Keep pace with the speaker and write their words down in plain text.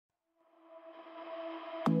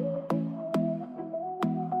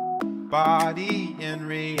body in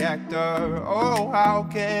reactor. Oh, how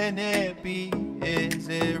can it be? Is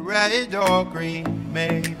it red or green?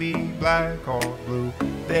 Maybe black or blue.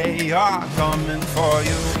 They are coming for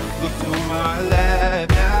you. Look to my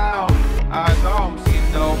left now, I don't see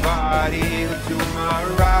nobody. Look to my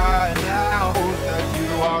right now, that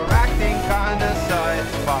you are acting kinda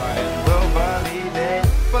satisfied. Will believe it,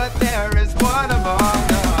 but there is one among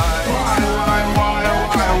us. Why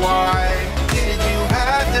did you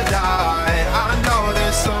have to die? I know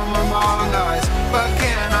there's some among us, but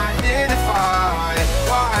can't identify.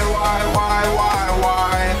 Why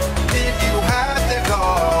did you have to go?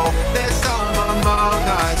 There's some among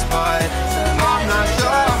us, but I'm not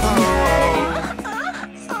sure.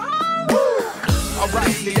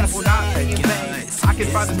 Alright, see, that's what I'm thinking. I can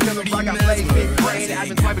find the feeling like I play big brain. I've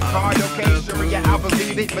been swiping card, okay, sure, yeah, I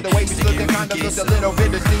believe it. But the way we look, it kinda looks a little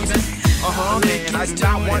bit deceiving. Man, I do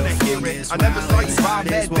not wanna hear it. I never saw you by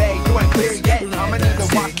med bay, you ain't clear yet. I'ma need to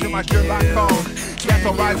watch till my Sherlock Holmes. Yes,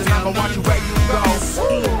 I'll rise and I'ma watch you where you go.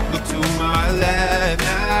 Look to my left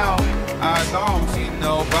now, I don't see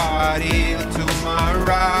nobody. Look to my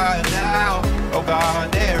right now, oh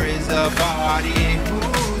God, there is a body.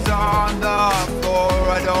 Who's on the floor?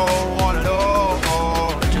 I don't wanna know.